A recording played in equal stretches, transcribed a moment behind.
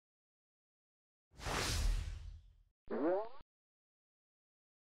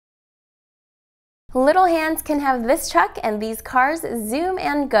Little hands can have this truck and these cars zoom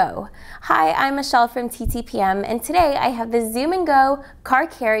and go. Hi, I'm Michelle from TTPM, and today I have the Zoom and Go car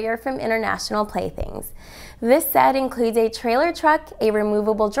carrier from International Playthings. This set includes a trailer truck, a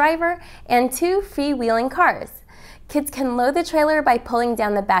removable driver, and 2 freewheeling cars. Kids can load the trailer by pulling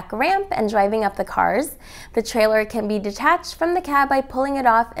down the back ramp and driving up the cars. The trailer can be detached from the cab by pulling it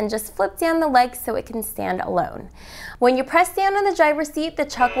off and just flip down the legs so it can stand alone. When you press down on the driver's seat, the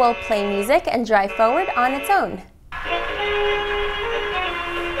truck will play music and drive forward on its own.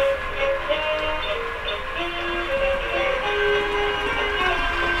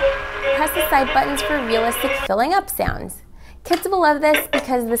 Press the side buttons for realistic filling up sounds. Kids will love this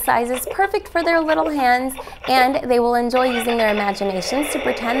because the size is perfect for their little hands, and they will enjoy using their imaginations to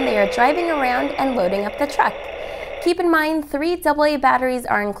pretend they are driving around and loading up the truck. Keep in mind, 3 AA batteries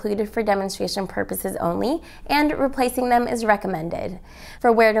are included for demonstration purposes only, and replacing them is recommended.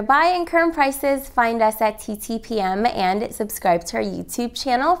 For where to buy and current prices, find us at TTPM and subscribe to our YouTube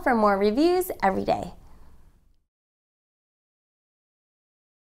channel for more reviews every day.